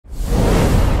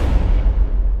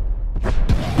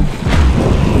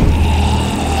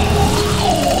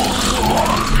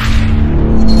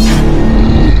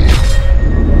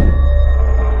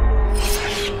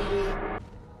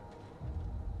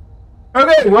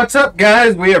Hey, what's up,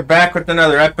 guys? We are back with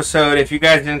another episode. If you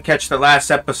guys didn't catch the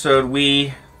last episode,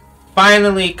 we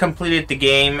finally completed the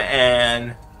game,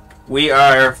 and we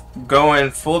are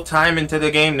going full-time into the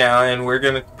game now, and we're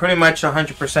going to pretty much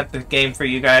 100% the game for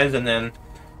you guys, and then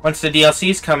once the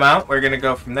DLCs come out, we're going to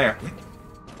go from there.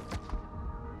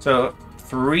 So,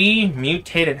 3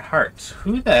 mutated hearts.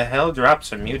 Who the hell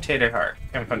drops a mutated heart?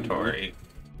 Inventory.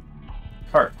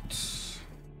 Hearts.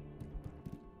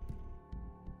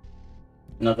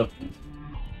 Not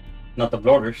the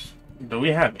bloaters. Do we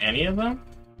have any of them?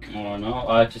 Oh no,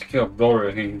 I just killed bloater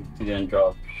and he didn't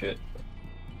drop shit.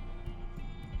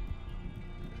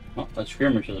 Oh, a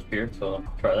screamer just appeared, so I'll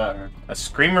try that. Right? A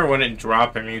screamer wouldn't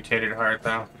drop a mutated heart,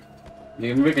 though.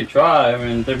 We can try. I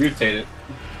mean, they're mutated.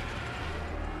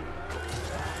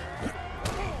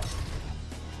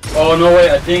 Oh no, wait!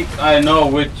 I think I know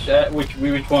which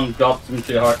one dropped the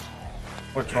mutated heart.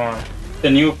 Which one?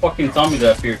 The new fucking zombie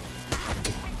that appeared.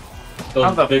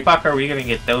 How the fuck are we gonna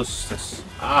get those?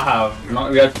 I have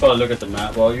not. We have to probably look at the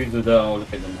map. Well, you do that. I'll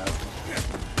look at the map.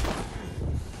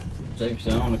 Safe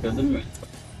zone. Look at the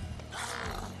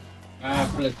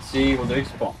map. Let's see where they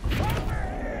spawn.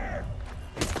 I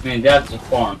mean, that's a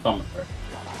spawn somewhere.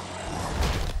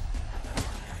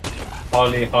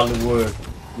 Hollywood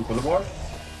Boulevard.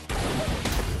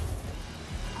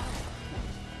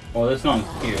 Oh, that's not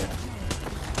here.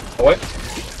 Oh, wait.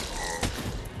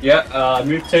 Yeah,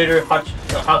 mutator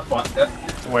hotspot. Yeah.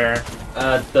 Where?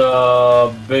 At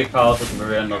the big house at the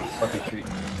very end of the fucking street.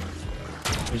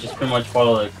 We just pretty much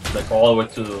follow like all the way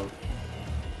to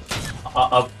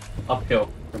uphill,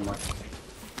 pretty much.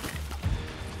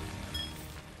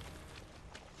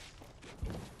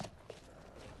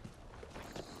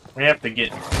 We have to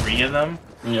get 3 of them?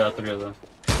 Yeah, 3 of them.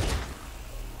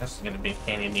 This is gonna be a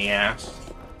pain in the ass.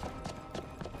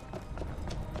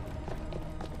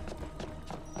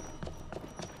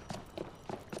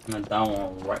 And that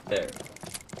one right there.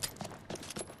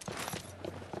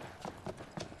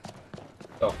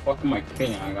 The fuck am I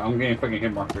killing? I'm getting fucking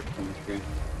hit markers from the screen.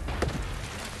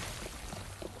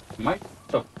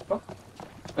 The fuck?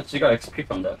 I just got XP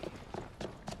from that.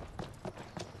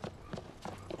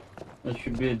 It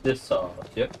should be this house.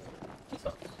 Yep. This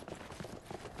house.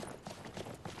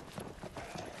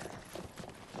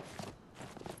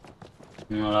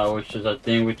 No, which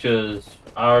is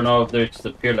I don't know if they just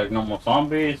appear like normal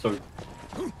zombies or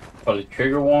probably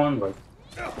trigger one, but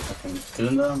I can kill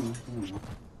them. I don't know.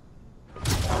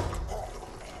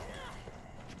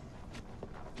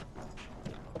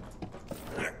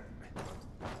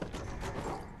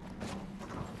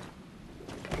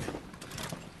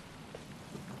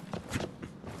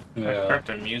 Yeah. I heard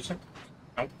the music.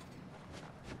 Nope.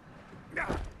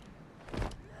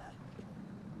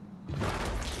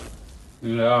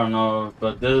 Yeah, I don't know,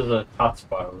 but this is a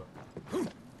hotspot.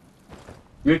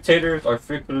 Mutators are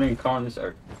frequently encountered on this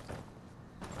earth.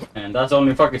 And that's the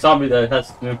only fucking zombie that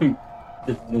has the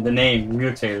name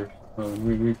Mutator. Or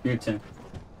Mutant.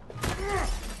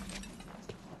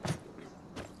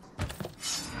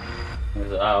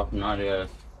 Is it out? Not yet.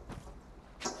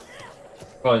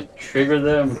 Probably trigger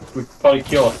them. We could probably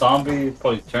kill a zombie,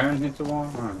 probably turn into one.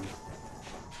 I don't know.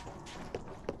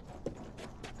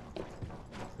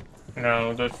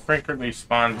 No, the frequently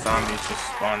spawned zombies just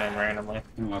spawn in randomly.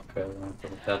 Okay,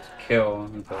 that's kill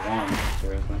into one.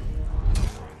 Seriously.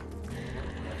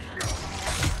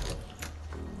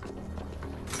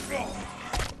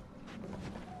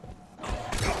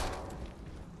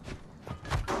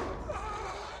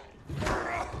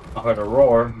 I heard a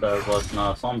roar that was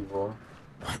not a zombie roar.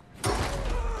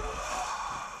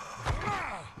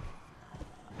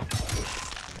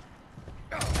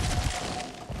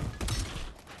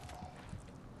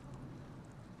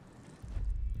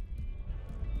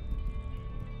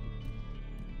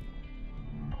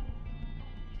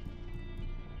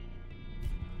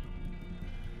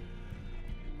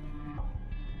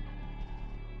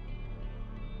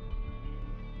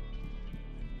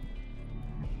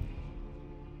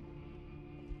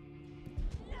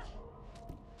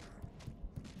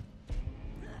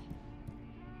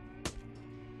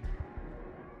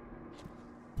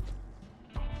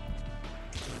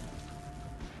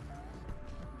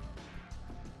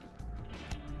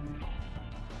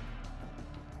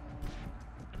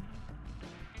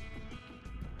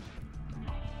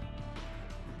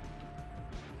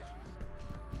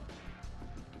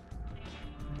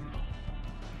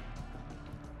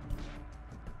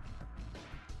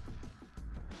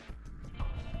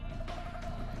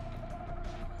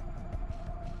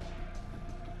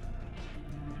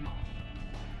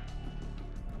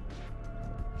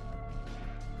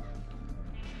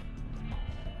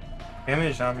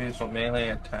 Damage zombies will melee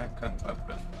attack on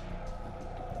weapon.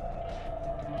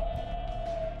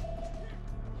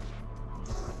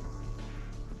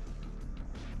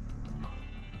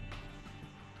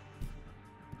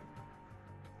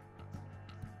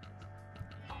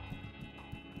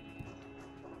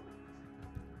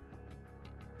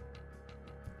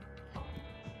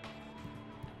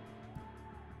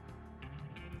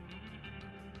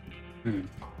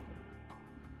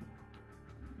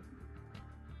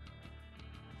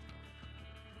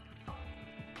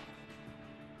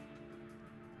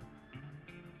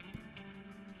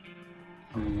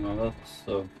 No, that's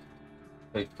a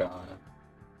big guy.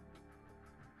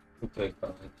 A big guy.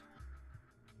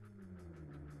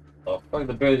 Oh, fuck,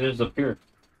 the bear just appeared.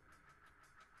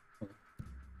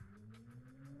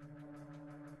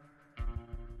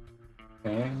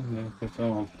 Okay, there's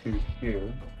someone to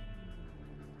here.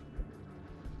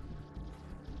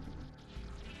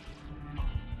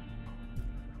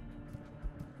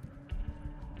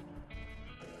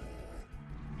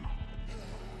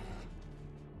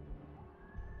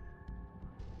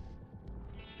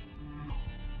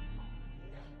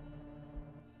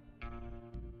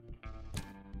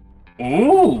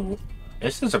 Ooh,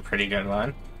 this is a pretty good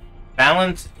one.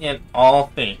 Balance in all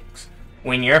things.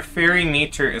 When your fury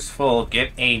meter is full,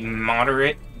 get a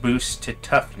moderate boost to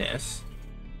toughness.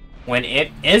 When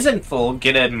it isn't full,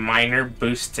 get a minor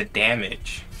boost to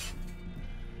damage.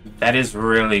 That is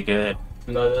really good.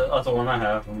 No, that's the one I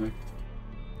have for me.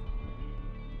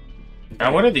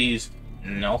 Now, what are these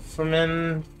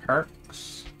Nelferman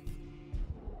perks?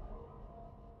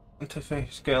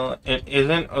 Interface skill. It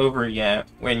isn't over yet.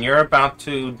 When you're about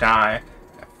to die,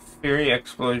 a fury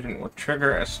explosion will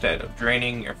trigger instead of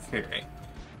draining your fury.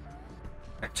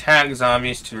 Attack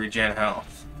zombies to regen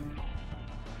health.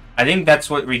 I think that's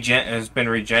what has been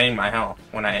regenerating my health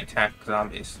when I attack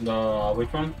zombies.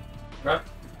 Which one? Right?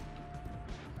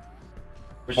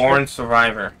 Born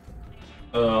Survivor.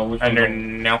 Which under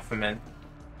one?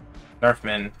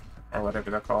 Nerfman, or whatever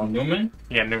they're called. Newman?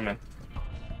 Yeah, Newman.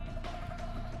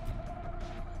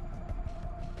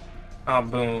 Oh,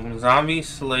 boom. Zombie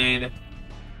slayed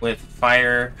with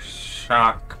fire,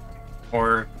 shock,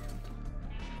 or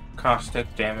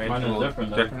caustic damage Mine is will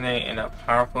different, though. detonate in a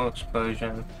powerful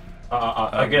explosion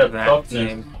I of get that toughness.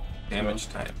 same damage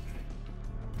type.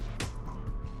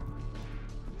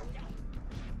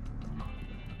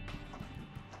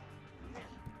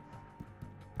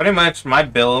 Pretty much, my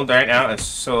build right now is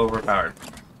so overpowered.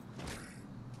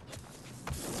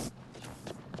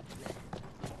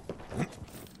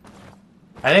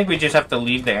 I think we just have to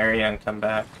leave the area and come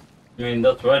back. I mean,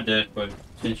 that's what I did, but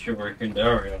since you were in the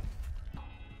area.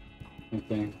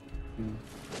 Okay.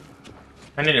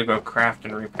 I need to go craft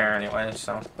and repair anyway,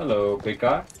 so. Hello, big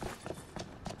guy.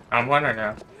 I'm wondering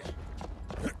now.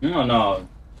 No.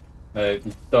 Hey,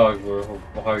 dog, or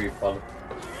how you call it.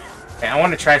 Okay, I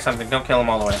want to try something. Don't kill him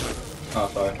all the way. Oh,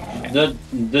 sorry. Okay.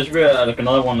 There's like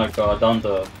another one like down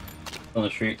the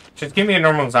street. Just give me a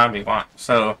normal zombie want.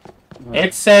 So,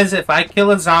 it says if I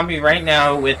kill a zombie right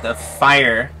now with a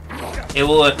fire, it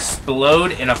will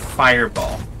explode in a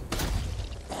fireball.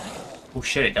 Oh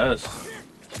shit, it does.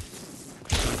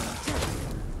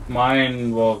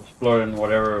 Mine will explode in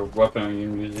whatever weapon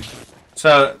you're using.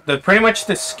 So, pretty much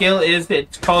the skill is that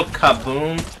it's called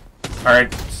Kaboom. Or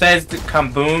it says the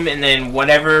Kaboom, and then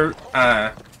whatever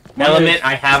element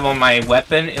I have on my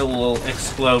weapon, it will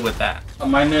explode with that.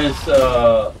 Mine is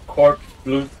Corpse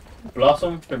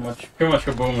Blossom. Pretty much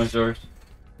Kaboom is yours.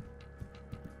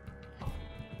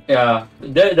 Yeah,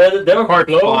 they're Corpse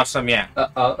close. Blossom, yeah.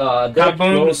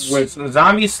 Kaboom with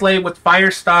zombie slay with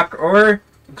fire stock or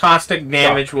caustic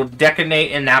damage will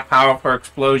detonate in that powerful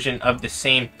explosion of the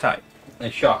same type.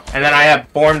 And shock. And then I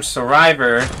have Born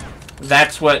Survivor.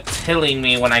 That's what's healing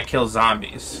me when I kill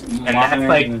zombies. And that's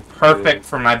like perfect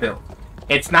for my build.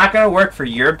 It's not going to work for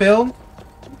your build.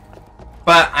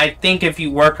 But I think if you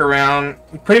work around...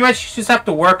 Pretty much you just have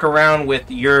to work around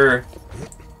with your...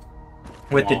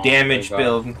 With the damage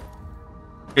build.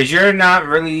 Because you're not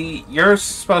really... You're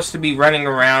supposed to be running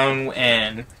around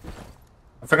and...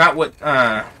 I forgot what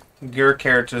your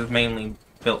character is mainly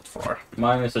built for.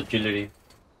 Mine is agility.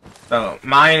 So,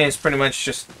 mine is pretty much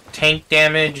just tank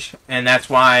damage, and that's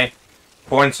why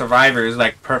Born Survivor is,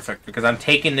 like, perfect, because I'm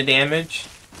taking the damage,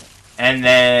 and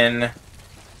then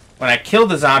when I kill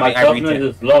the zombie, I regen. My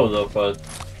toughness is low, though, but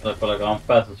I feel like I'm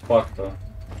fast as fuck, though.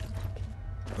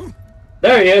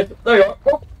 There he is! There you are!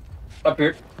 Oh, up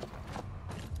here.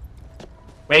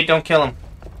 Wait, don't kill him.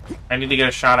 I need to get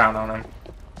a shot out on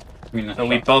him. So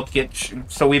we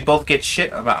both get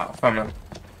shit about from him.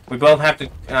 We both have to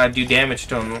do damage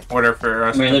to him in order for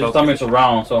us I mean, to there's both... zombies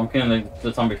around, so I'm killing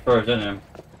the zombie first, then him.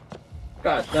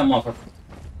 God damn motherfucker.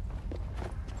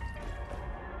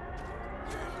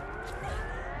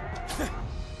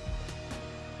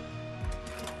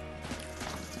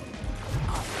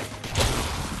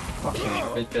 Fucking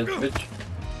bitch ass bitch.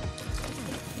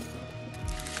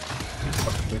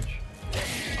 Fuck bitch.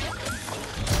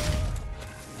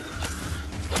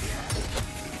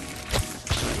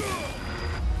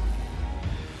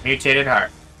 Mutated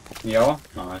heart. Yo?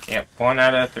 Nice. Yep, 1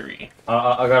 out of 3.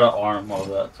 I got an arm of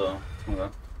that, so okay.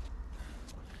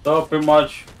 So pretty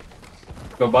much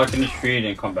go back in the street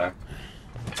and come back.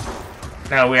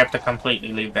 No, we have to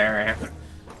completely leave the area.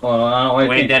 Well, The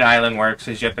way Dead Island works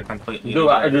is you have to completely Dude,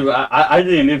 leave the area. I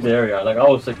didn't leave the area. Like I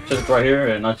was like just right here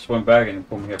and I just went back and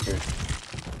put me up here.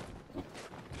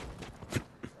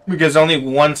 Because only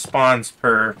one spawns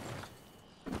per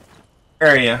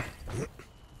area.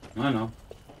 I know.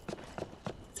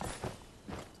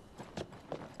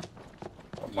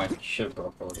 Oh, my shit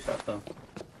broke over that though.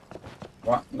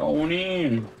 What going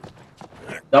in?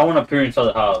 That one appeared inside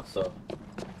the house, so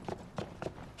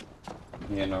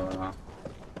you know.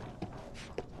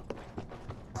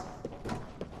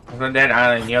 On Dead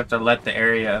Island, you have to let the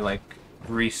area like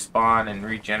respawn and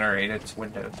regenerate its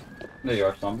windows. There you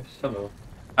are, zombies. Hello.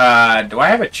 Do I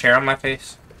have a chair on my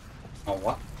face? Oh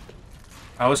what?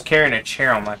 I was carrying a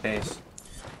chair on my face.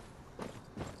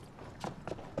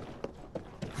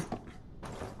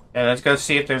 Yeah, let's go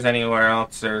see if there's anywhere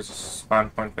else there's a spawn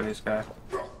point for this guy.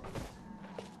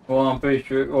 Well, I'm pretty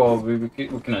sure. Well, we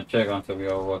cannot check until we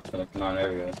all walk to like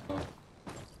non-area. So.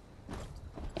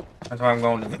 That's why I'm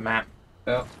going to the map.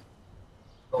 Yeah.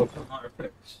 Oh, some other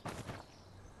fix.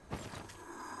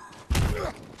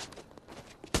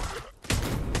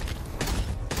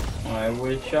 I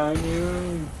wish I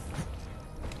knew.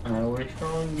 I wish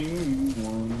I knew you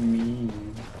wanted me.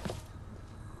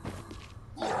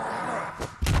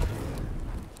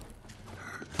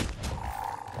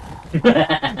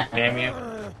 Damn you.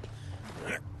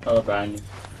 Oh, Brian.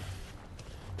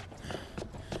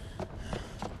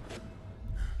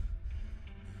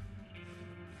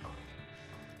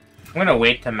 I'm gonna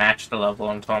wait to match the level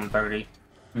until I'm 30.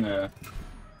 Yeah.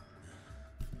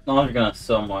 No, I'm just gonna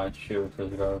sell my shit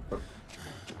because you gotta put.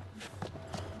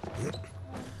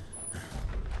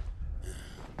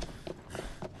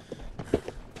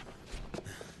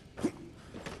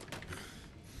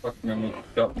 Fucking let me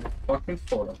got fucking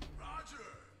photo.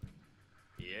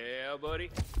 Yeah, buddy.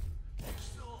 You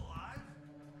still alive?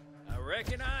 I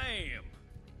reckon I am.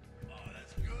 Oh,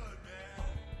 that's good, man.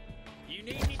 You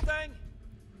need anything?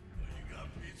 You got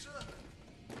pizza?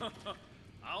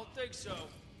 I don't think so.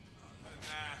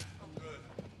 Nah, I'm good.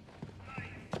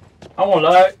 I won't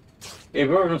lie. If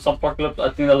we were in some apocalypse, I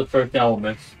think that's the first thing I would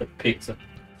miss. The pizza.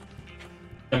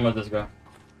 Same with this guy.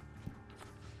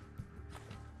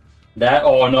 That,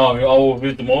 oh no, I would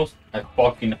miss the most? A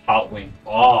fucking hot wing.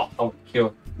 Oh, I would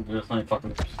kill if there's any fucking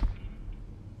lips.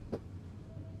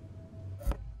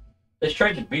 Let's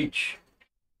try the beach.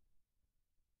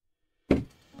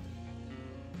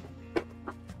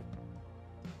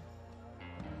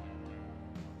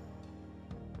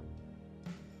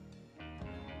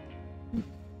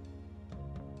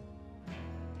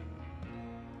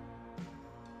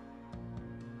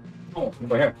 Oh,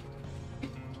 over here.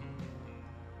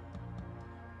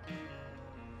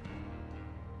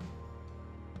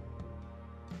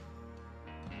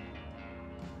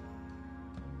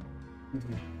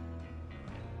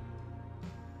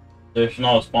 There's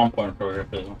no spawn point for here,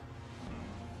 is there?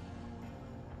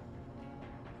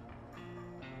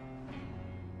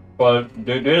 But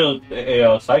there's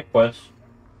a side quest.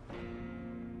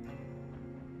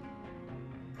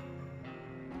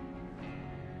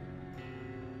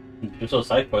 There's a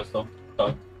side quest though.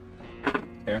 So,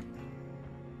 here.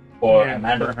 For Yeah,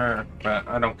 Amanda. for her, but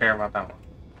I don't care about that one.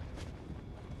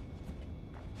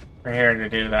 We're here to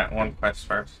do that one quest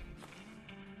first.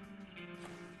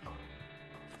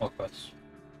 What quest?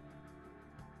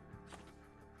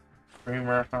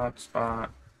 Dreamer hotspot.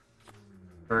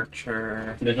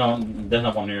 Virture. There's not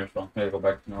one here, so I gotta go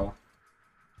back to normal.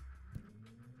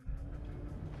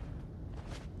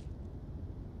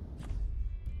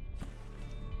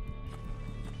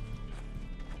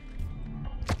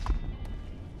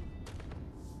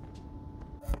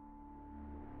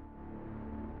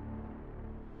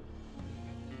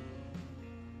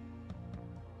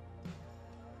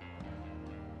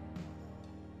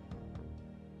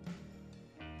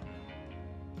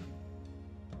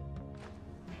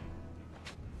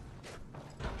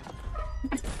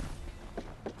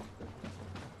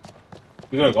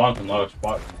 We gotta go on to another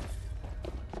spot.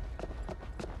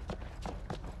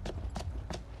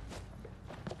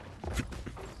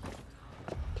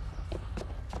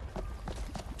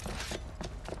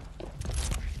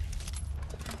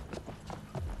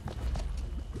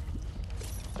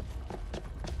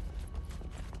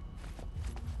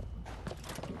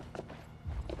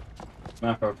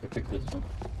 Map or pick this one.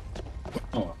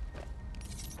 Oh.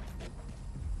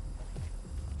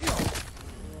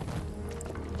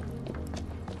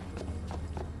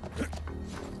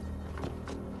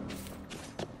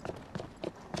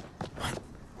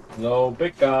 Hello,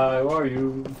 big guy, where are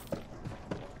you?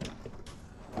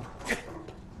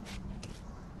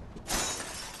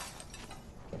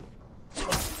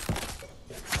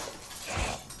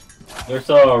 There's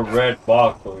a red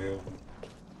box over here.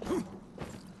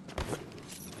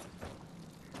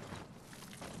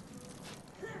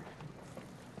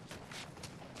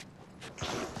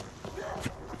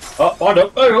 Oh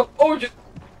no! Oh, shit.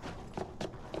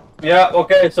 Yeah,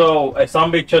 okay, so a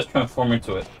zombie just transformed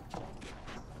into it.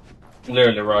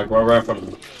 Literally, right from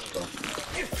the...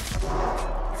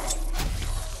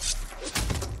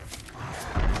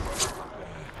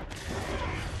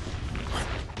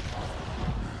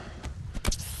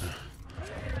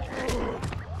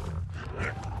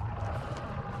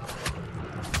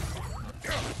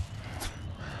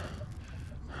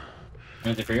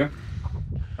 Anything for you?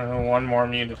 One more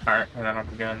muted heart, and then I'll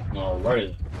be good. No, where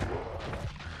is it?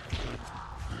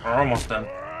 We're almost done.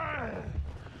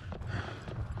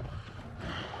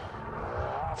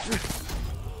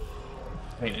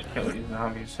 I need to kill these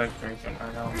zombies so freaking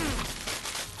I know.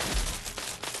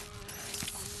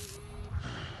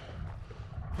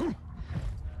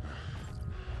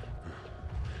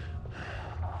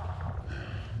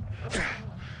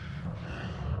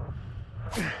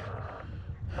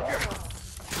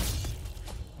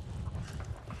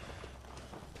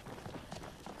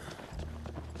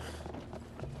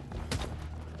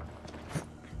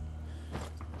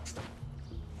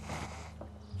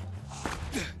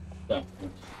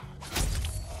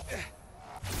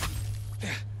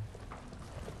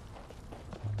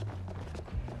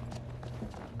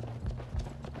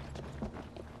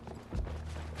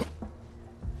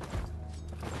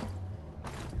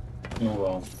 Oh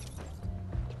well.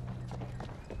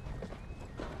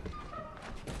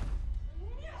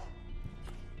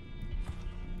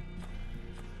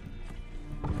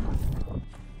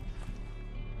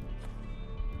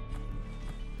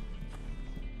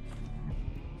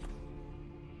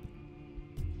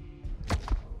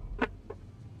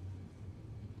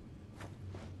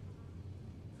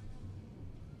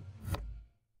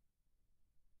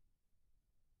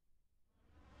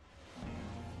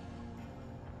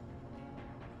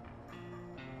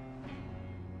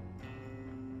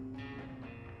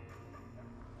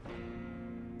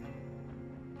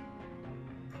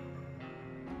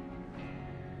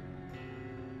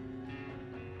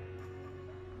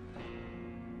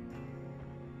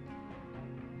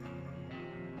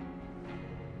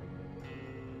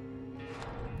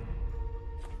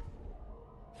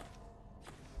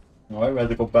 No, I'd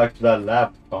rather go back to that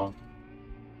lab, Tom.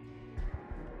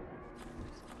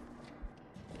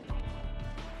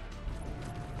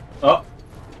 Oh!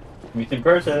 Missing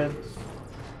persons!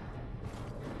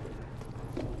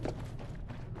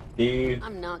 Steve.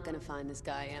 I'm not gonna find this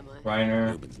guy, am I?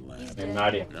 Reiner. And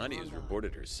Nadia. Nadia's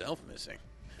reported herself missing.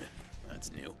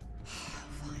 That's new.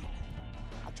 Fine.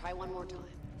 I'll try one more time.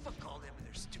 Fuck all them and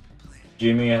their stupid plan.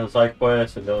 Jimmy has a side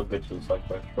quest, and the other bitch has a side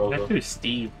quest. That's who's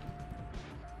Steve.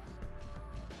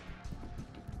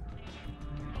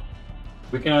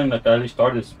 We can like, at least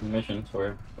start this mission,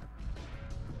 so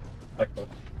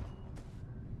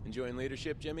Enjoying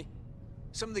leadership, Jimmy?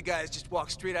 Some of the guys just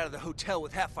walked straight out of the hotel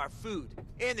with half our food,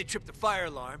 and they tripped the fire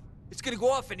alarm. It's gonna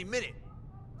go off any minute.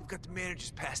 We've got the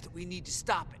manager's pass that we need to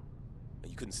stop it.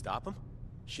 You couldn't stop them?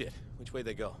 Shit, which way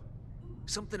they go?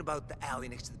 Something about the alley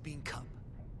next to the Bean Cup.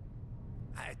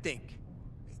 I think.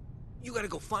 You gotta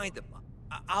go find them.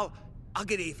 I'll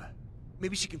get Ava.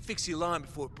 Maybe she can fix the alarm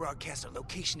before it broadcasts our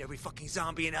location to every fucking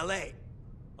zombie in LA.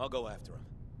 I'll go after him.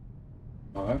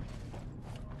 Alright.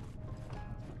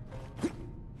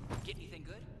 Get anything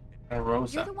good?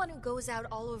 Rosa. You're the one who goes out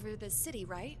all over the city,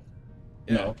 right?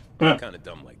 No. I'm kind of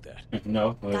dumb like that.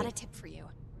 No. Got a tip for you.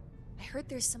 I heard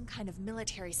there's some kind of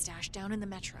military stash down in the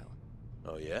metro.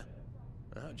 Oh, yeah?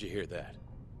 How'd you hear that?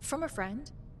 From a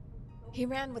friend. He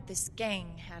ran with this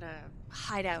gang, had a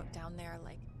hideout down there,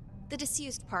 like the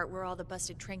disused part where all the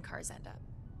busted train cars end up.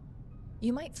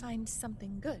 You might find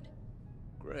something good.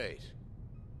 Great.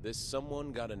 This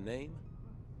someone got a name?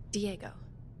 Diego.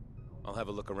 I'll have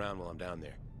a look around while I'm down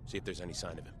there. See if there's any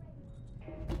sign of him.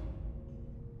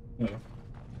 Yeah.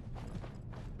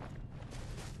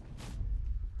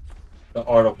 The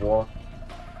Art of War.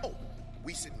 Oh,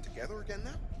 we sitting together again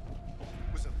now?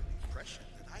 Was under the impression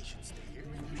that I should stay here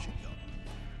and you should go.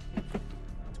 To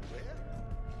where?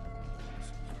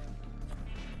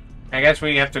 I guess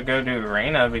we have to go to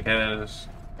Reina because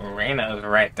Reyna is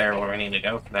right there where we need to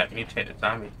go for that mutated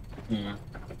zombie. Hmm.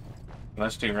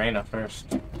 Let's do Reyna first.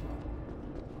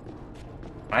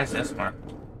 Why is this one?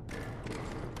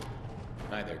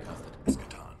 Hi there, Constant.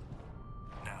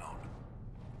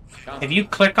 If you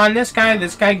click on this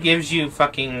guy gives you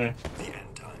fucking... The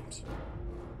end times.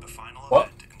 The final What?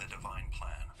 event in the divine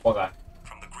plan. What guy?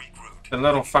 From the Greek root. the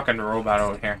little fucking robot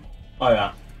over here. Oh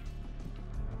yeah.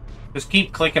 Just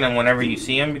keep clicking him whenever you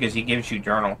see him because he gives you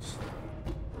journals.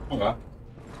 Okay.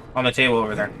 On the table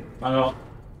over there. I know.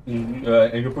 And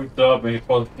you put it up and he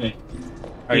posts me.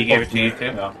 Oh, you gave it to you too?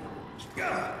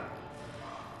 Yeah.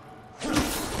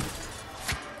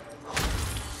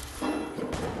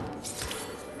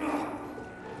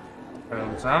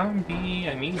 Oh, zombie,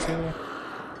 I need you.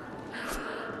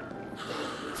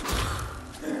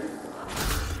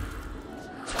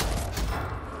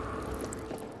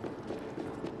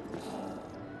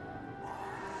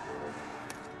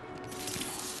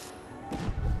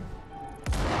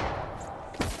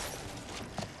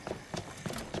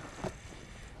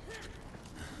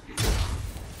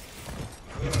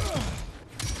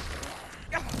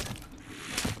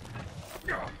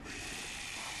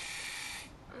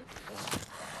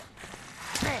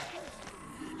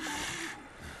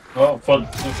 Well, for the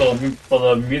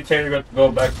mutator, you have to go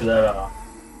back to that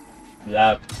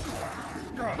lab.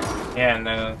 Yeah, and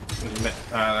then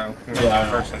Yeah,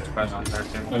 person's question.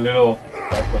 A little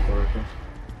side quest version.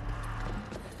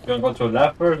 You wanna go to the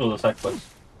lab first or the side quest?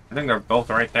 I think they're both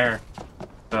right there.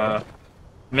 The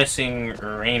missing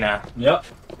Reyna. Yep.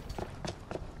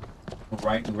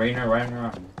 Right,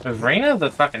 Rainer. Is Reyna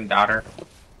the fucking daughter?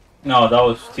 No, that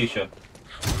was Tisha.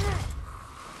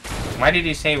 Why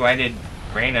did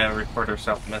Reyna report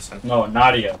herself missing? No,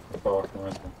 Nadia. Oh,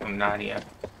 Nadia.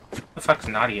 Who the fuck's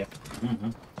Nadia? Mm-hmm.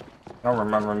 I don't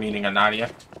remember meeting a Nadia.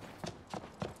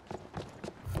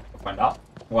 We'll find out.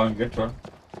 Well, I'm good to her.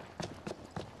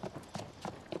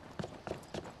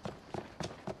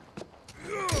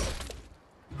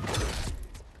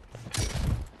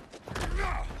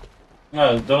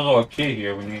 No, those are a key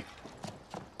here we need.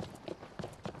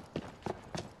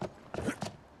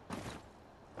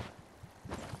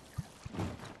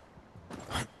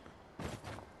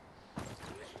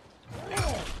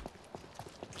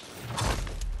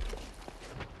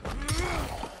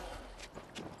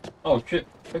 Oh shit,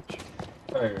 bitch.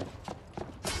 Fire.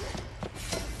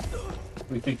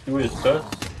 We think you is sus?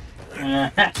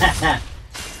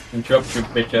 Interrupt your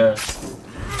bitch ass.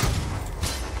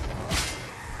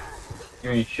 You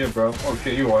ain't shit, bro. Oh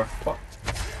shit, you are. Fuck.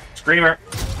 Screamer.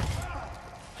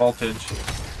 Voltage.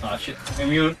 Ah shit.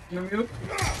 Immune. There you go.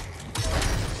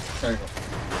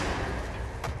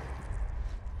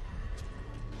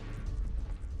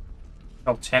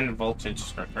 Oh, 10 voltage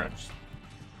refresh.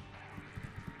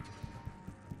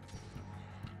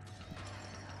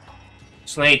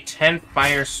 Slay 10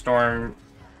 firestorm.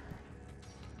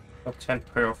 Oh, 10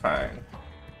 purify.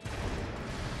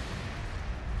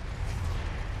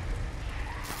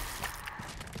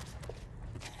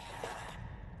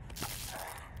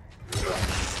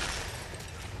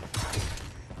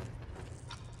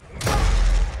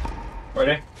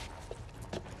 Ready?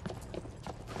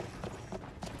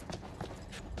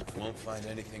 Won't find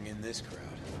anything in this crowd.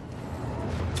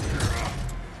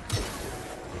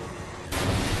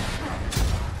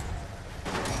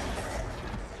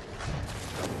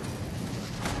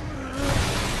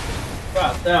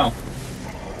 God down.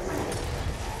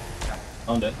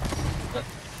 I'm dead.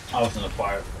 I was in the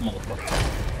fire,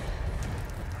 motherfucker.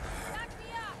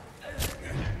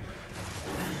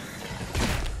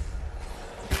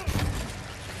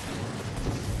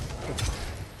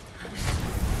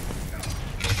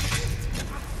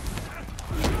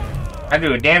 I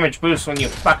do a damage boost when you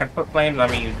fucking put flames on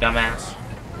me, you dumbass.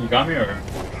 You got me or?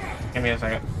 Give me a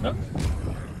second. Nope.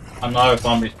 I'm not a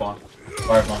zombie spawn.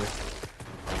 Fire zombie.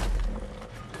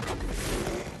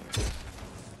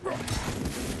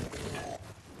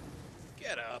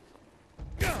 Get up.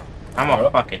 I'm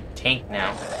a fucking tank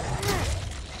now.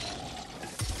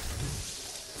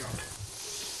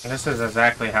 This is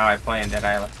exactly how I play in Dead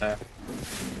Island 2.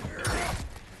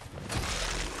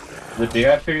 Did they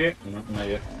after yet? No, not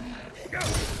yet.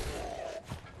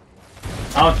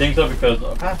 I don't think so because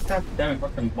god damn it,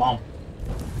 fucking bomb.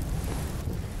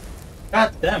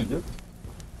 God damn, dude.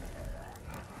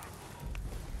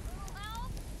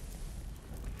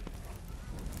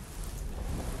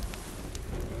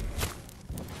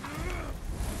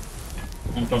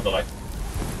 I'm trying to like.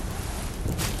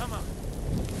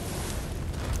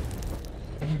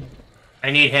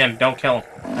 I need him. Don't kill him.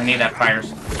 I need that fire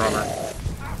thrower.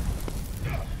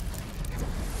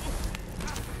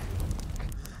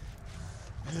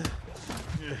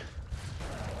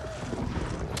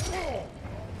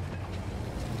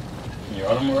 You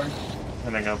got him already?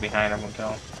 I'm gonna go behind him and kill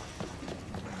him.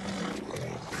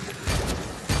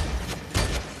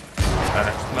 That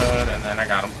explode, and then I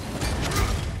got him.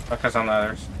 Focus on the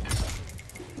others.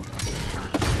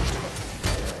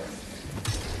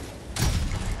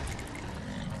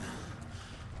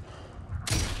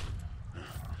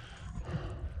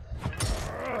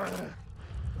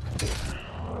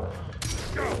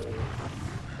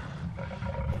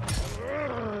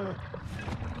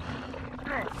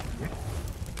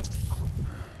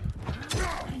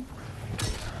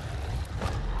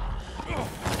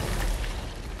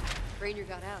 Rainier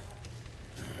got out.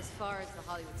 As far as the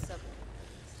Hollywood subway.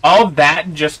 All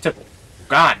that just to...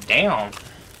 God damn.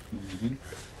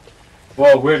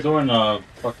 Well, we're doing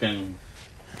fucking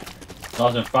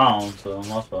lost and found, so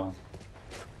that's fine.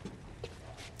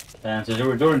 And since we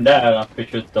were doing that, I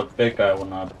pictured the big guy will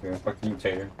not appear, fucking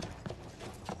mutator.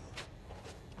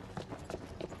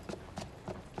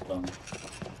 So.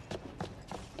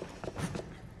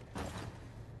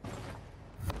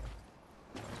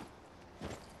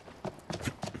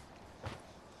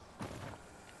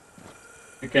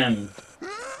 You can.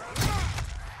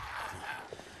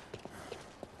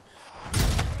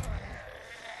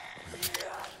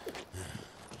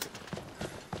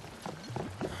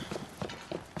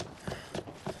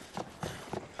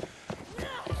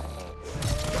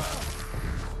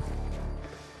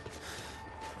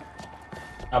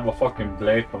 Have a fucking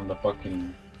blade from the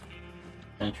fucking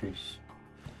entries.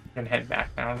 And head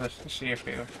back now just to see if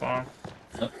he was spawn.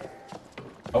 Yep.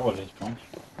 Oh, what is spawn?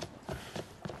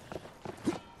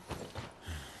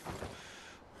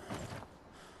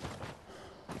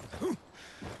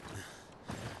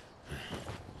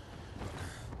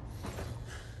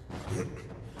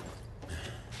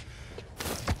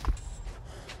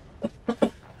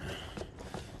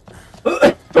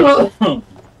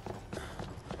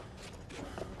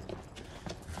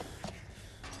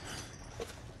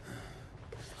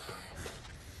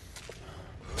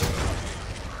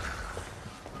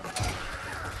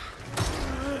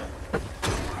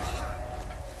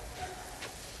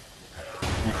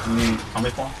 How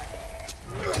many spawn?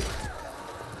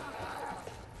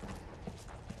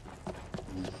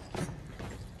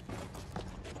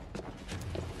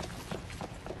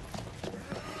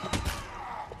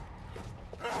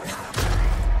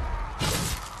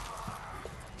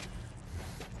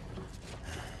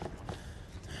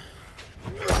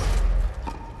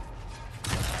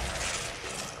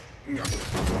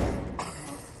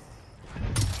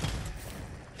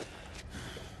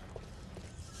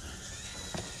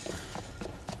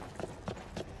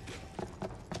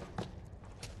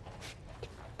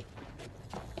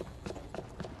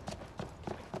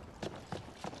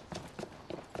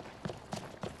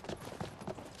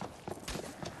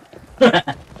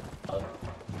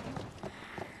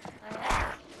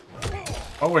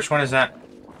 Oh, which one is that?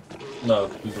 No,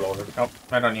 he's older. Oh,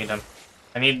 I don't need them.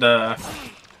 I need the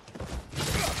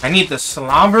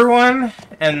slobber one,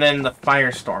 and then the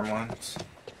firestorm ones.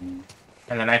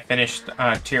 And then I finished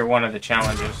tier 1 of the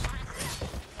challenges.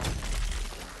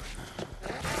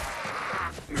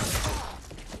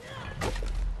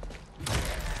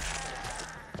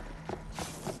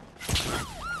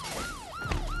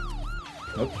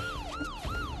 Nope.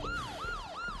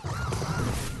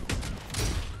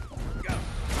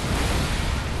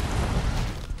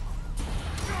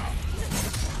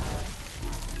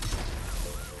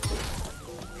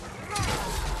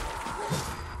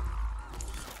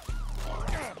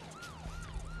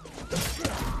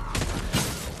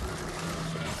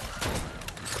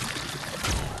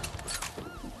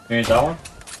 You need that one?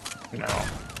 No.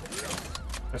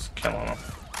 Just killing them.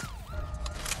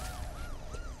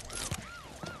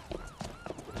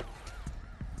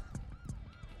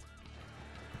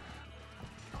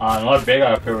 Another big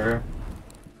guy up here.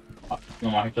 No,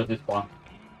 I just this one.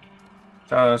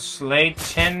 So, slay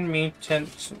 10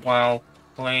 mutants while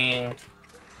playing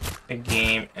the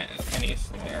game at any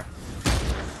snare.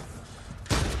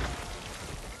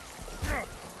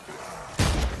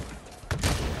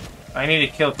 I need to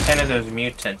kill 10 of those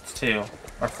mutants too,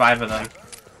 or 5 of them.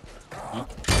 Huh?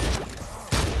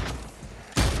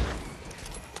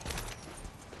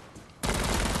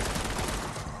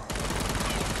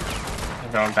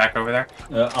 I'm going back over there.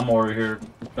 I'm over here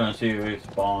trying to see who he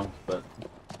spawns, but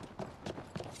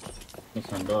he's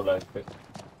gonna go like quick.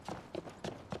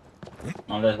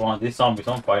 Unless one of these zombies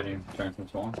I'm fighting turns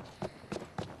into one.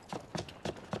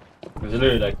 It's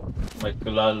literally like a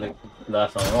lot like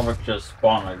last time. One just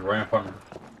spawned like right in front of me.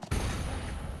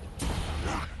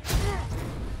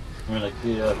 I mean like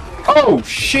yeah. Oh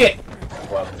shit!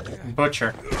 Wow.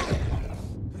 Butcher.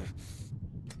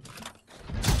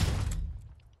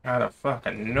 Out of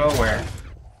fucking nowhere.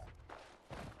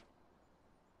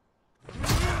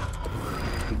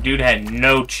 Dude had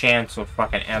no chance with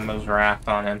fucking Emma's Wrath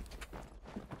on him.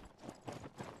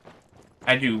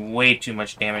 I do way too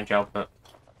much damage output.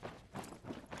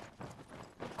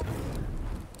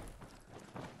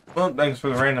 Well, thanks for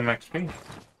the random XP.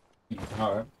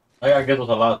 Alright. I get those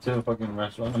a lot too, fucking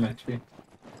random XP.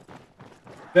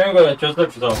 Then we got just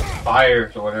like the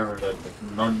fires or whatever that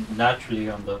run naturally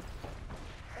on the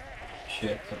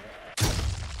shit. So.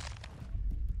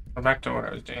 Go back to what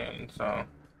I was doing, so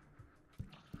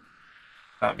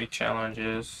zombie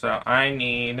challenges. So I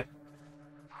need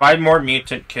 5 more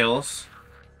mutant kills.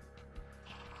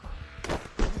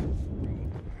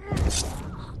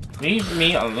 Leave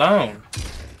me alone.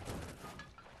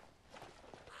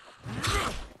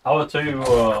 I will tell you,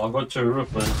 I'll go to the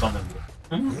roof with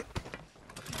something.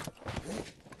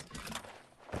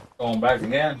 Going back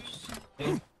again.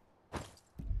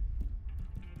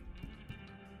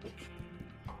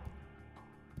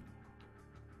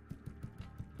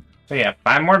 So yeah,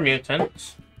 5 more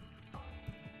mutants.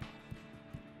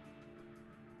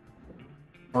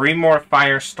 3 more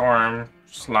firestorm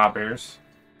slobbers.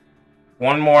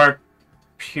 1 more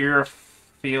pure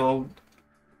field.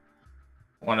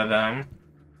 One of them.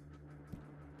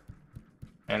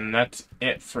 And that's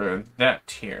it for that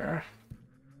tier.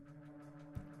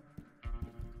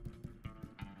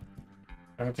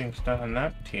 Everything's done in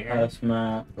that tier.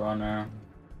 Hazmat, runner.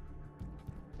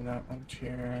 That one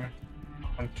tier.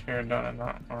 One tier done in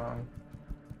that one.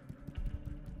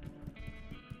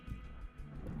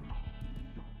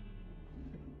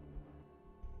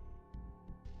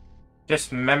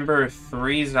 Dismember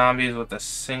 3 zombies with a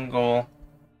single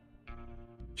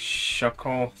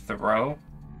shuckle throw.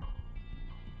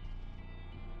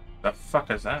 The fuck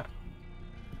is that?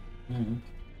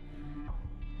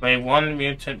 Play 1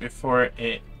 mutant before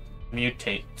it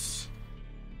mutates.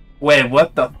 Wait,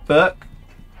 what the fuck?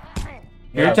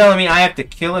 You're telling me I have to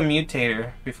kill a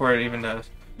mutator before it even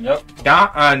does? Yep.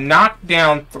 Knock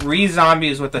down 3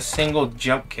 zombies with a single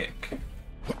jump kick.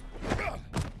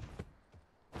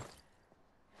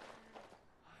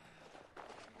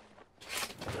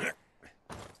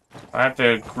 I have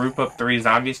to group up 3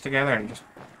 zombies together and just...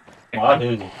 Well,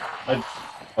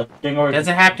 I think does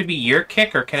it have to be your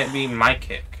kick or can it be my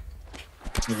kick?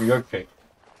 Your kick.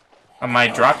 My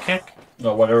drop kick?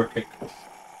 No, whatever kick.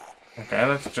 Okay,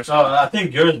 let's just... No, I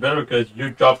think yours is better because you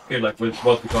drop kick like with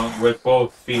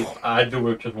both feet. I do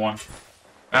with just one.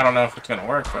 I don't know if it's gonna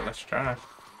work, but let's try.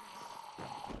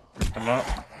 Pick them up.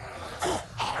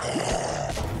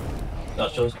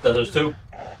 That's just 2.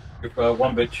 If,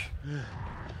 1 bitch.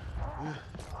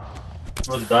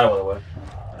 Supposed to die, by the way.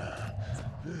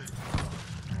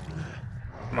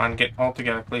 Come on, get all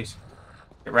together, please.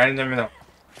 Get right in the middle.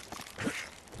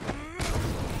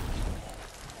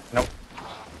 Nope.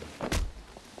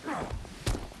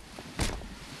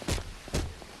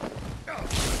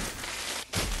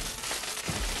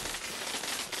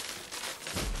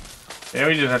 Yeah,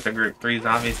 we just have to group 3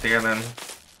 zombies together and...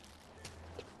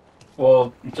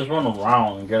 Well, just run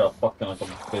around and get a fucking like a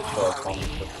bitch or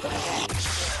something.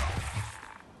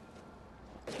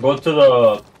 Go to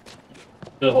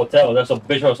the hotel. There's a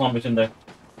bitch or something in there.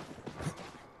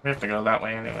 We have to go that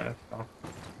way anyway, so...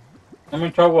 Let me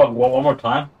try one more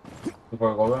time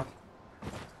before I go there.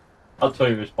 I'll tell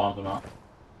you if he spawns or not.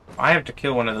 I have to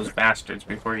kill one of those bastards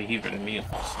before he even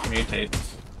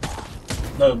mutates.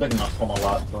 No, they can not spawn a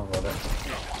lot. Don't worry about it.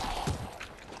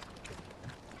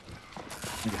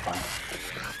 You'll be fine.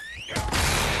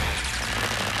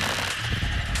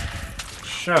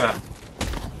 Shut up.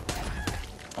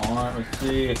 Alright, let's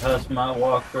see. Hazmat,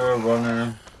 walker,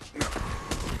 runner.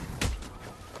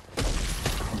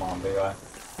 Come on, big guy.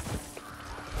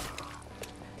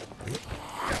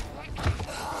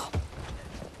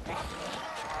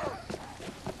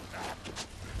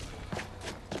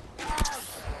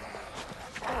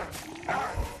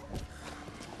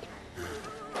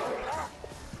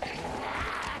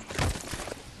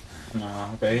 No,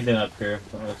 okay, he didn't appear,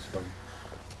 so let's go.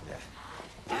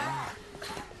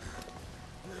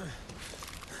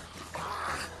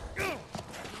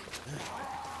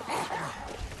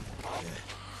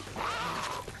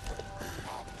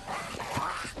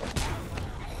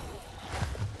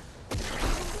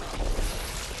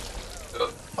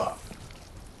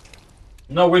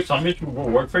 No, wait, zombies will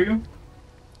work for you?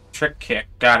 Trick kick.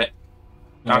 Got it.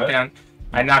 Knock down.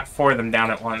 I knocked 4 of them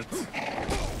down at once.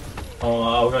 Oh,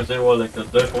 I was gonna say, well, like,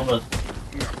 there's one that's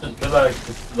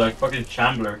just like fucking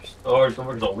shamblers. Or some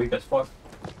are weak as fuck.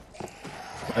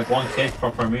 Like, one case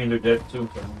from me and they're dead too.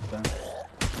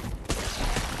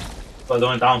 So But the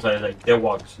only downside is like they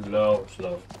walk slow.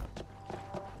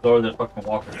 Slower than fucking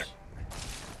walkers.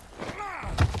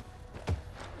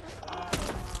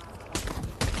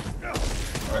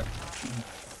 Alright.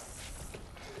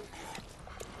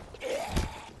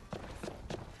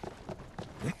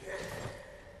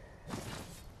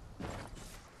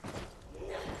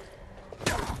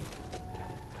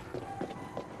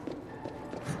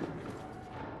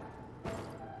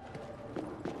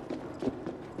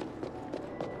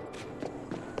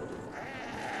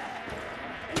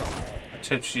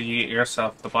 Should you eat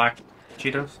yourself the black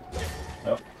Cheetos?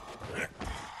 Yep.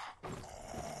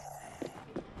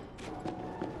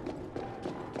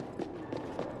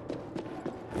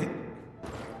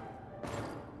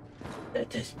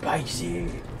 That is spicy.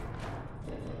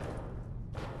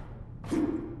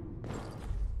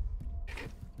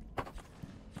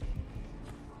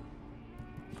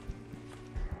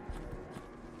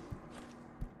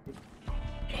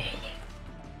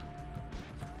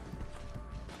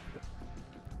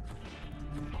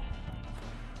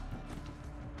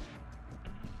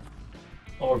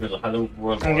 Oh, there's a hello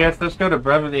world. I guess let's go to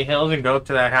Beverly Hills and go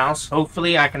to that house.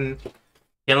 Hopefully I can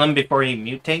kill him before he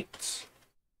mutates.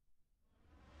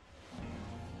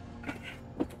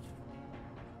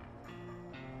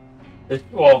 It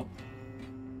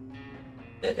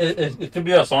could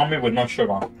be a zombie with no shirt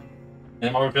on.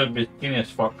 And I'm gonna be skinny as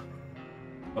fuck.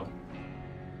 So.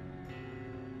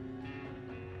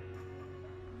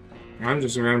 I'm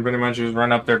just gonna pretty much just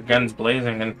run up there, guns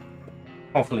blazing, and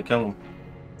hopefully kill him.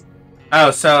 Oh,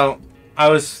 so I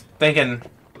was thinking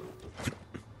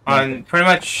on pretty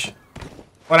much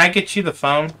when I get you the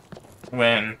phone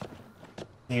when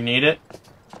you need it,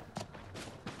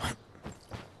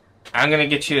 I'm gonna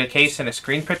get you a case and a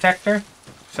screen protector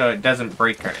so it doesn't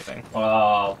break or anything.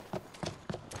 Wow.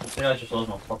 I think I just lost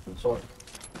my fucking sword.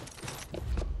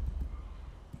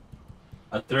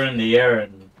 I threw it in the air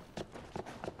and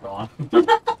gone.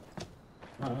 Oh,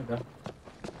 okay.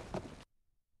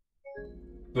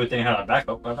 Good thing I had a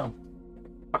backup, I know.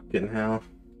 Fucking hell.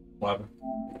 What happened?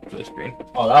 The screen.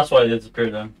 Oh, that's why it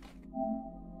disappeared then.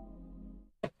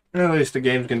 At least the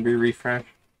game's gonna be refreshed.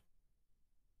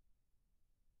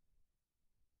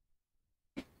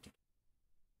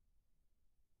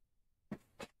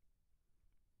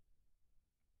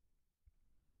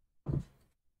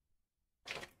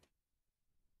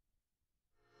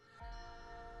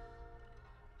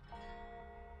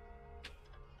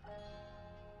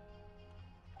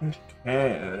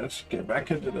 Okay, let's get back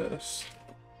into this.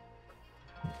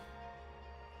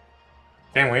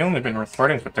 Damn, we only been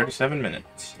recording for 37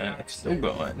 minutes, and it's still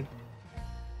going.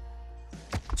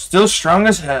 Still strong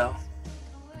as hell.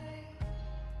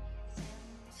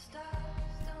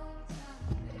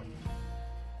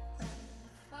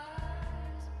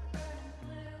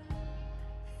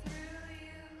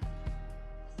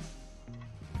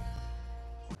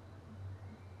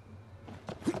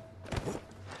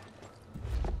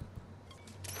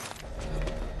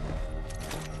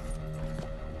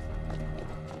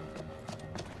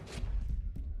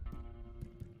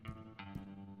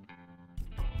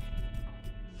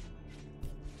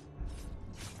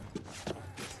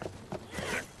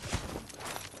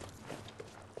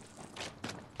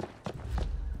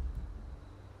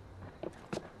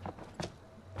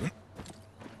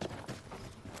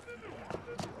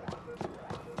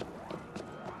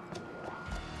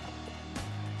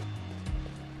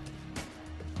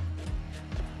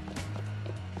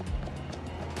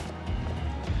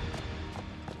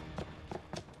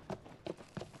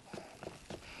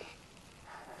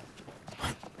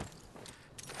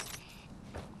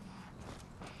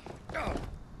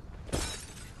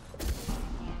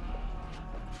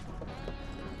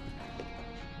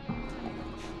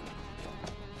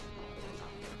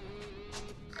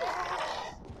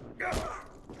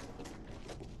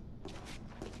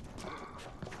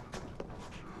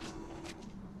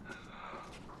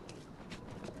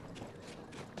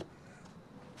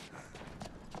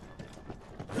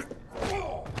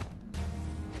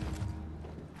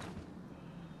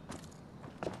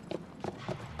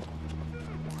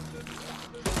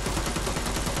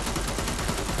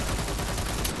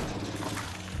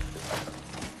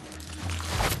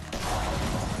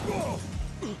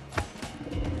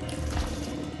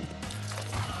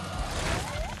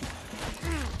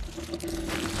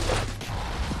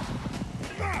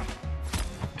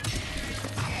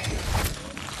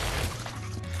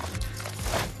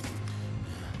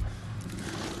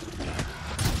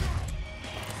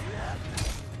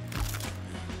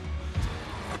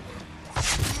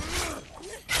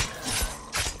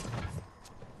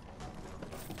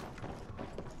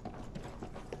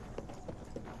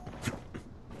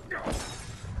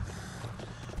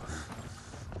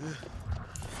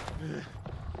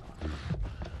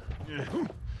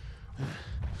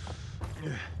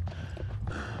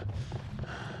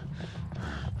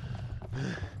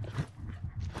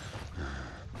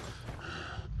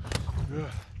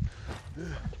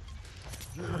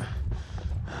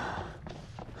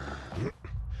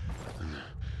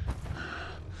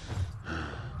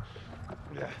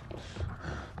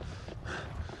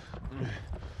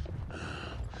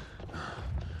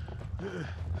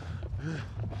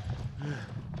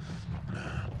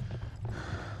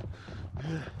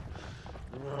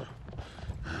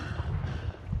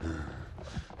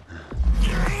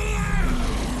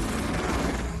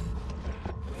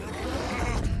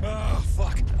 Oh,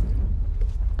 fuck.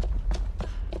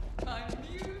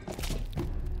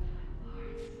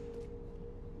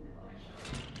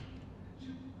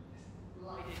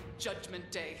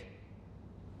 Judgment Day.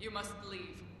 You must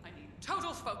leave. I need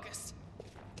total focus.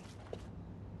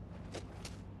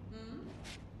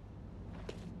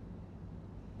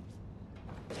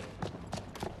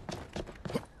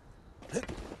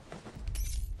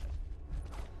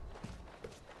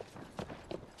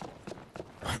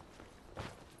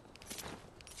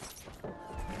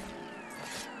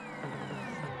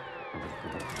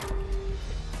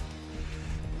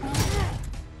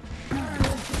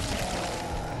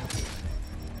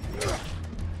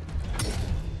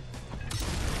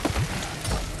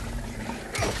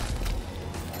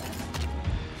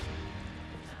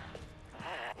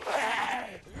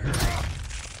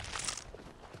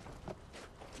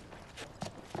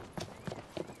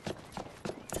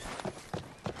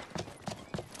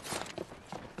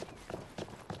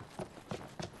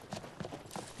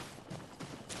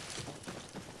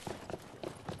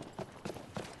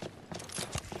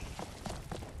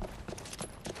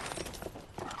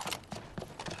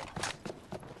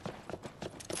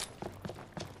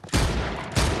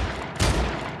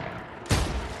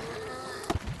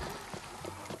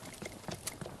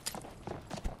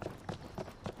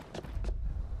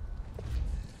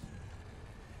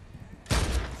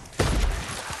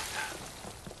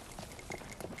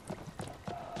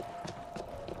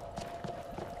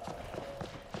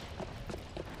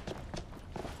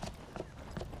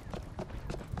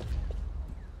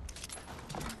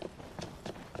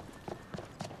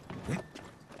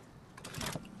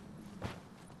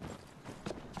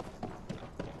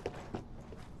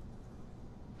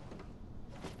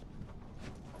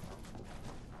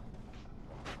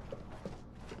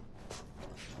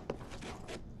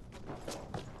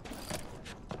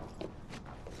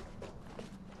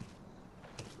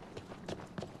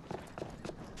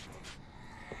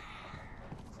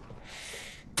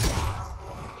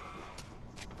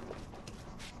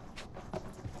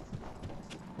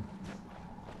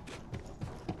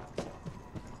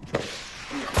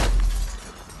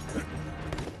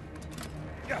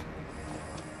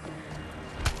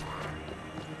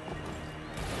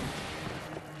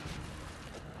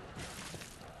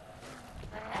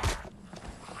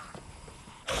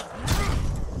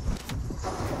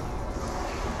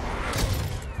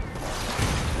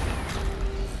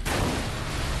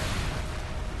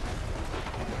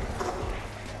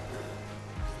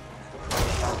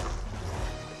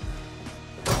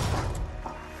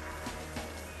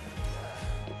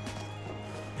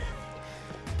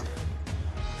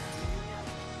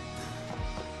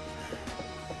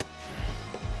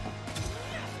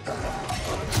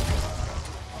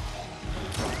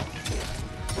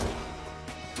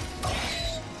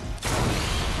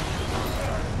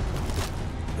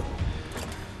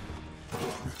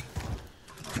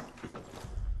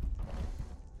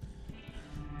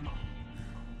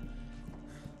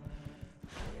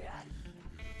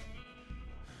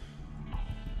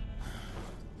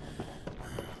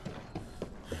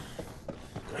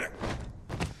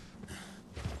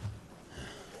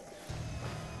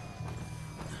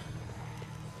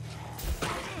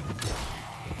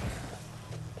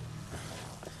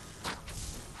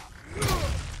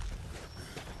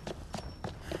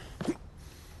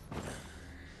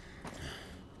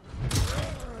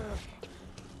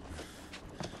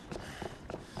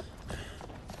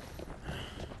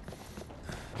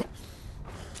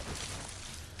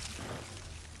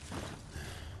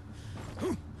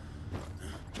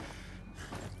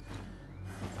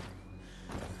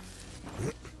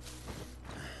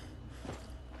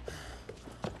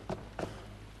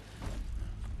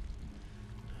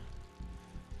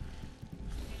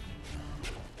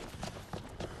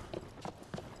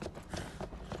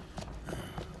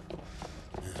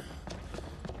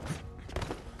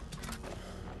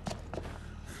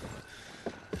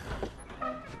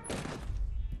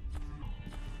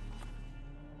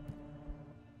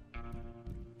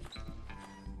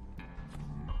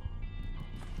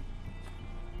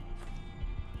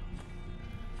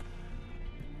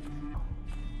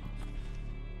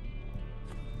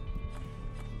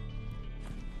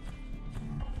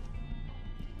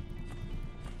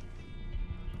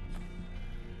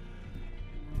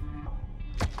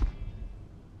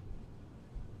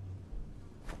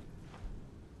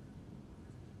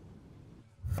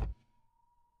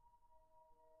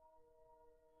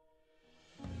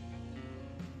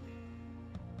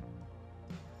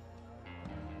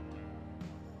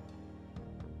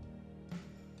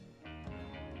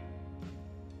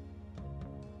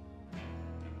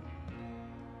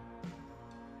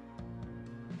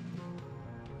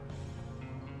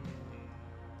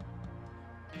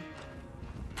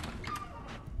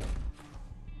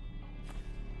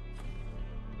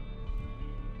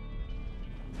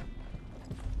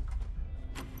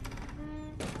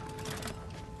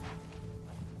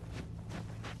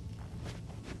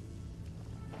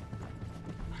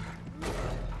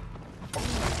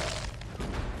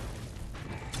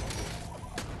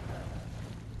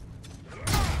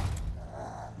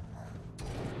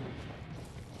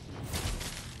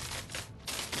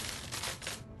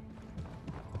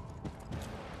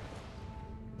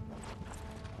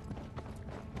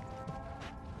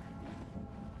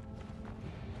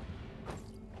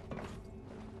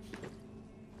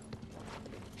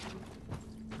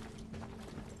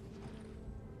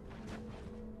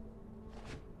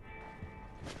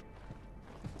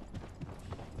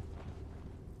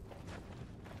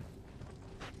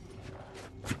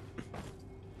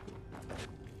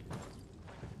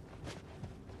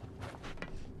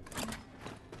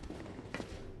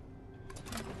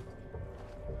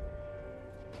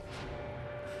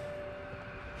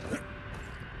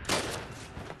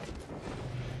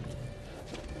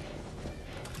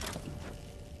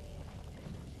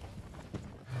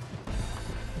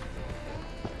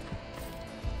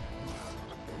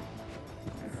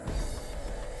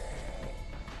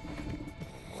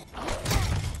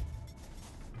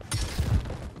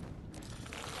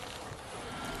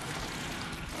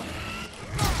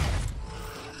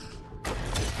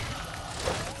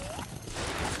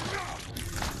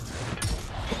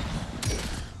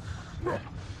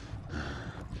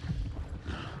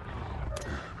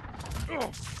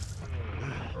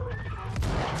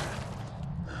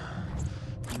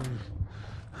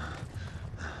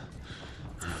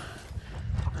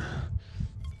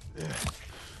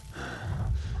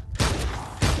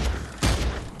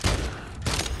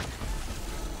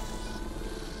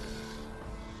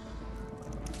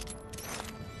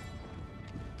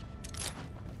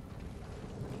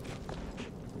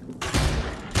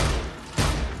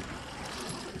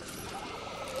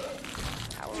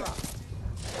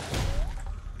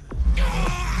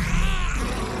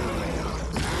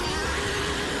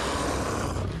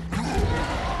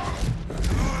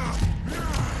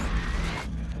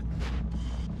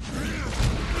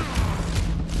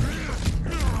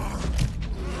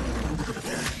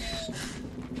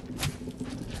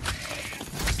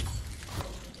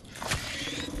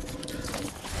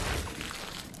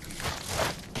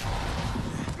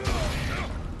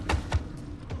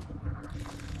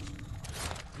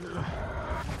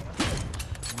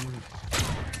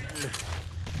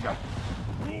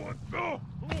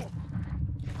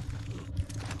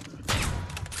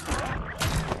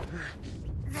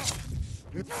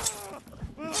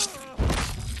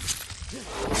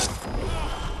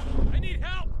 I need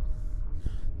help!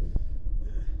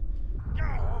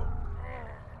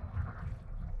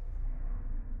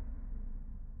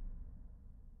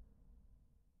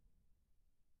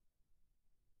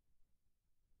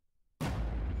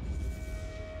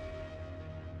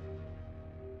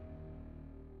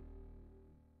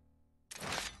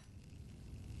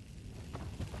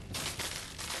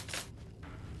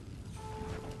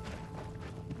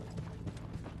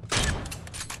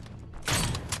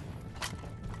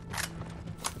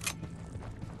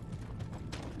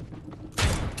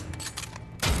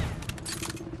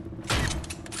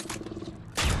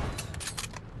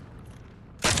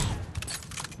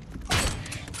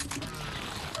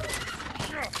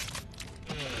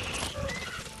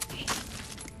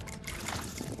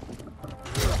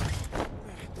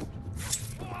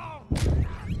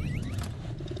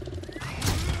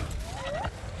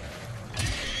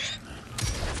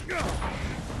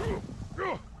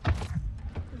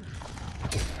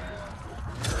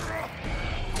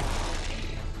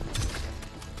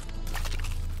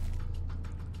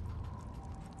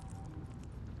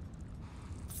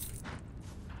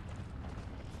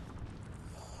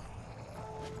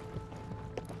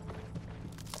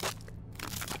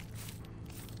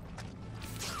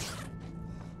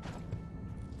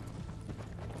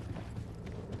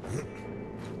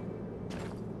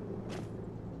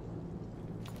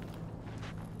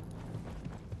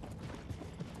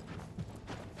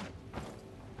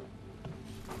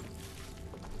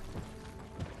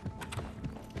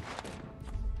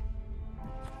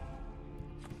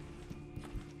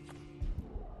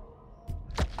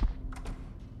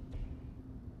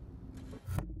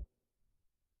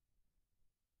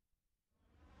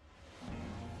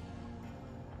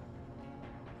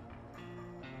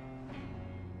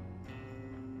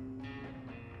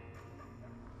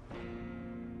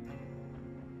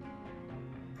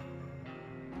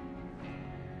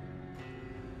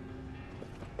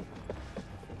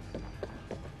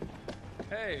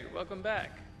 Hey, welcome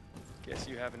back. Guess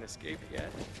you haven't escaped yet.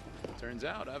 Turns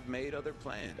out I've made other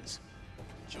plans.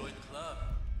 Join the club.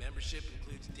 Membership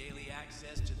includes daily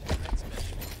access to the Dread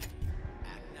Special.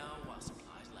 Act now while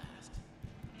supplies last.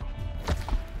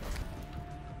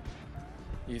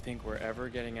 You think we're ever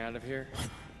getting out of here?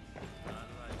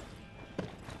 Unlikely.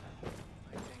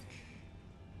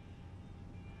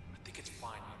 I think it's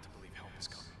fine not to believe help is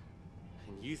coming.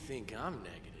 And you think I'm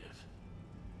negative?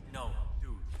 No,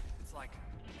 dude. It's like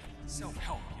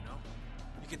self-help, you know?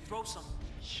 You can throw some...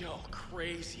 Yo,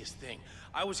 craziest thing.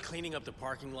 I was cleaning up the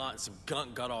parking lot and some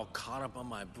gunk got all caught up on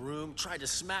my broom, tried to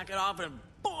smack it off and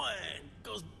boing!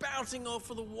 Goes bouncing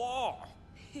over the wall.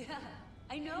 Yeah,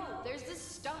 I know. There's this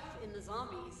stuff in the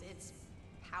zombies. It's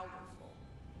powerful.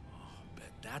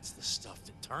 Bet that's the stuff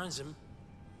that turns him.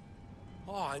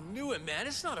 Oh, I knew it, man.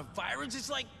 It's not a virus. It's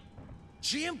like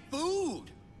GM food.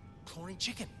 Cloning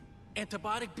chicken,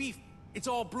 antibiotic beef. It's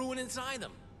all brewing inside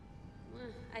them.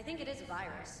 I think it is a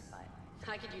virus, but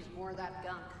I could use more of that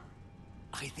gunk.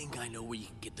 I think I know where you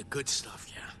can get the good stuff,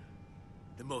 yeah?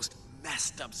 The most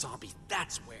messed up zombie,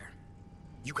 that's where.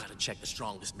 You gotta check the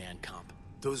strongest man comp.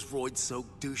 Those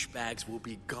roid-soaked douchebags will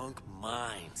be gunk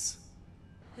mines.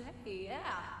 Hey, yeah,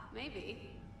 maybe.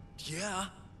 Yeah.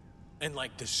 And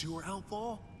like the sewer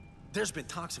outfall? There's been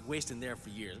toxic waste in there for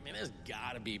years. I mean, there's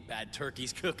gotta be bad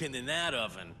turkeys cooking in that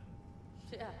oven.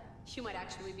 Yeah, you might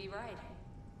actually be right.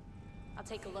 I'll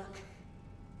take a look.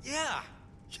 Yeah,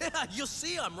 you'll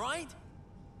see I'm right.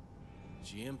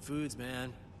 GM Foods,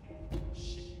 man.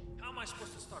 Shit. How am I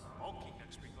supposed to start bulking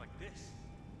next week like this?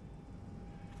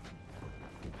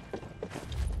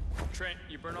 Trent,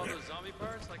 you burn all those zombie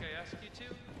parts like I asked you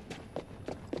to?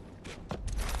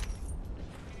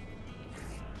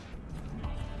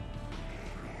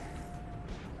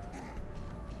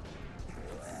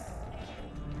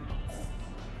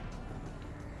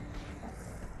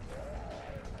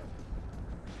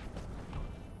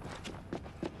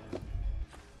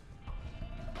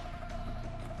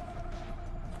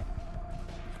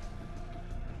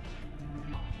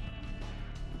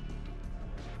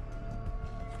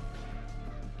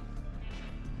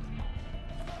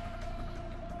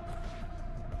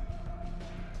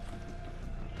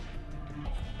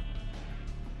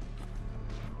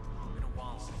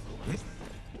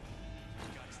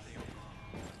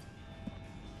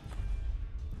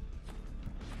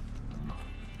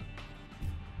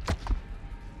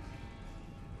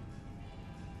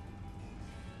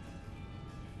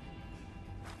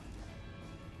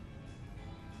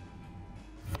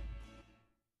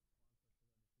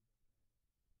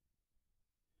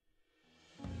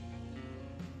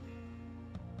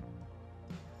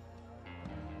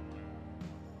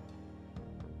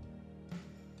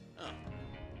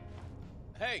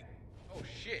 Hey! Oh,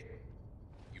 shit.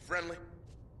 You friendly?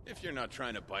 If you're not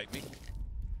trying to bite me.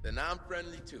 Then I'm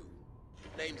friendly, too.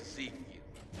 Name's Ezekiel.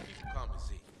 You can call me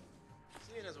Zeke.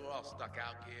 Seeing as we're all stuck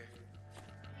out here,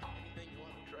 anything you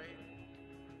want to trade?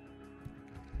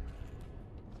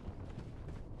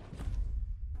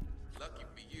 Lucky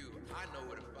for you, I know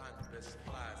where to find the best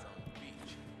supplies on the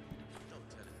beach. Don't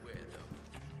tell it where, though.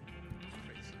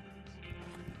 Trade secrets.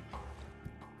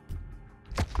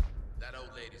 That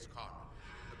old lady's car.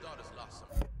 Her daughter's lost some.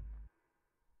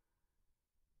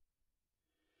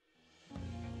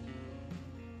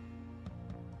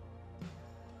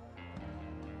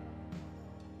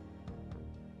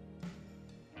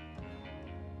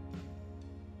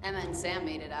 Emma and Sam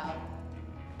made it out.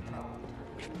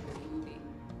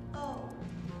 Oh,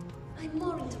 I'm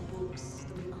more into books,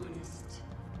 to be honest.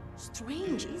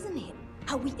 Strange, isn't it?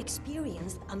 How we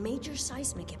experienced a major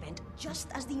seismic event just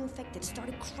as the infected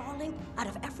started crawling out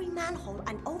of every manhole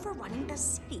and overrunning the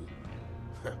city.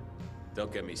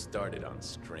 Don't get me started on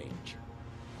strange.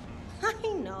 I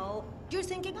know. You're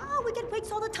thinking, oh, we get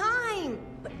quakes all the time.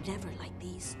 But never like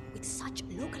these, with such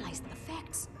localized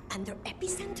effects. And their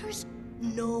epicenters,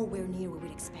 nowhere near where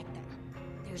we'd expect them.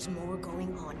 There's more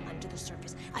going on under the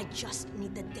surface. I just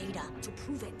need the data to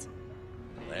prove it.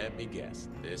 Let me guess.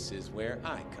 This is where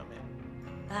I come in.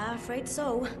 Afraid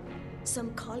so.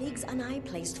 Some colleagues and I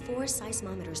placed 4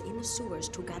 seismometers in the sewers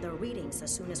to gather readings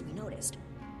as soon as we noticed.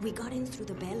 We got in through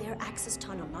the Bel Air access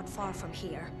tunnel not far from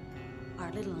here.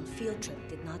 Our little field trip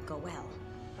did not go well.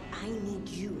 I need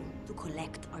you to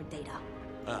collect our data.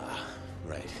 Ah,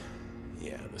 right.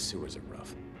 Yeah, the sewers are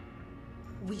rough.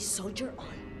 We soldier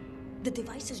on. The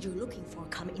devices you're looking for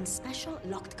come in special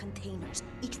locked containers.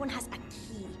 Each one has a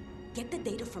key. Get the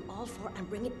data from all 4 and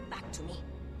bring it back to me.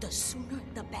 The sooner,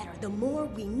 the better. The more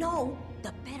we know,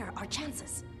 the better our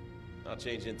chances. I'll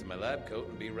change into my lab coat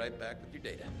and be right back with your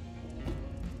data.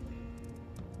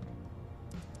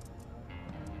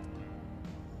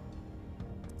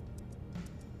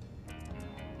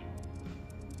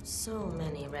 So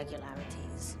many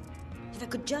irregularities. If I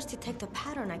could just detect a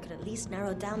pattern, I could at least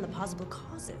narrow down the possible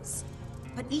causes.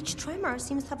 But each tremor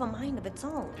seems to have a mind of its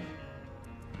own.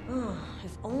 Oh,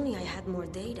 if only I had more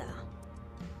data.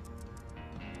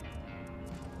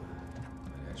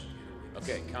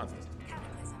 Okay, Constance.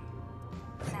 Cataclysm.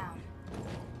 Noun.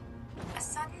 A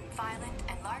sudden, violent,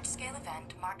 and large-scale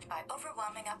event marked by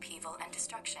overwhelming upheaval and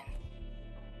destruction.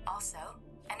 Also,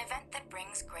 an event that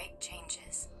brings great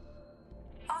changes.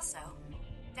 Also,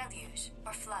 deluge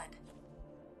or flood.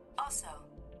 Also,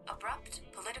 abrupt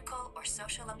political or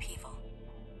social upheaval.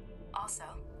 Also,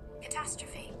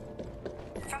 catastrophe.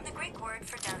 From the Greek word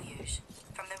for deluge,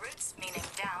 from the roots meaning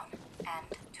down and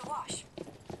to wash.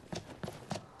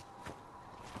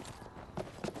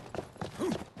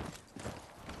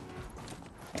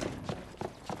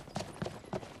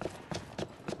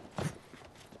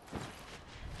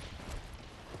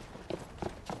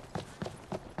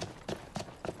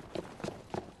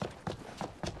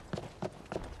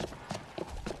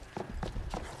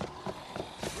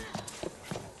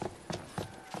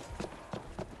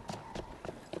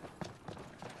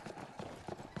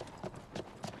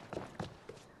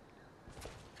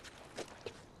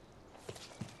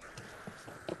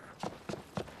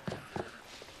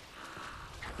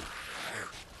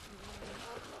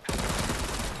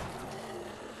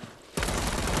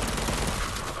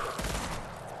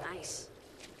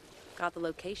 Got the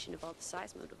location of all the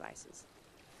seismo devices.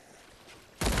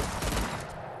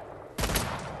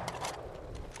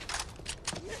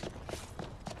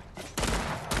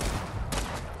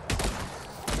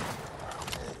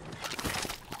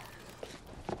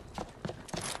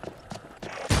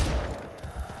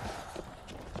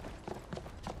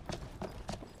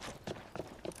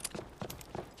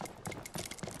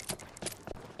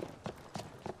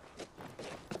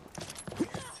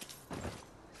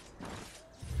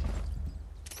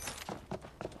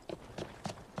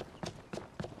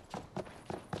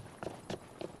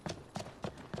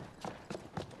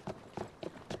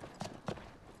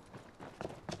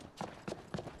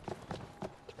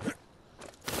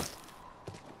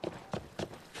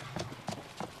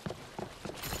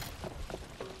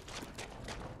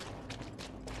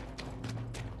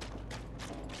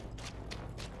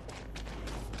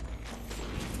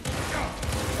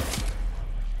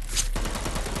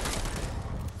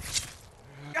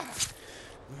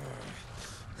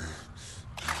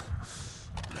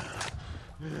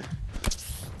 Do,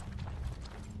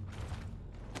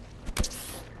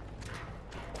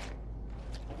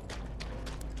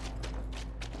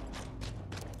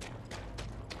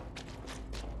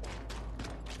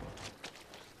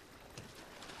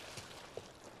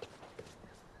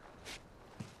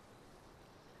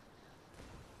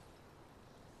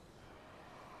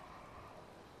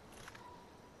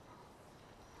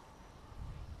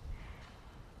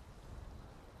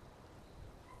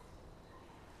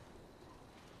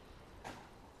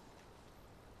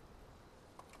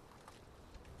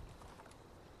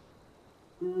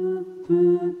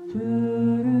 do, do.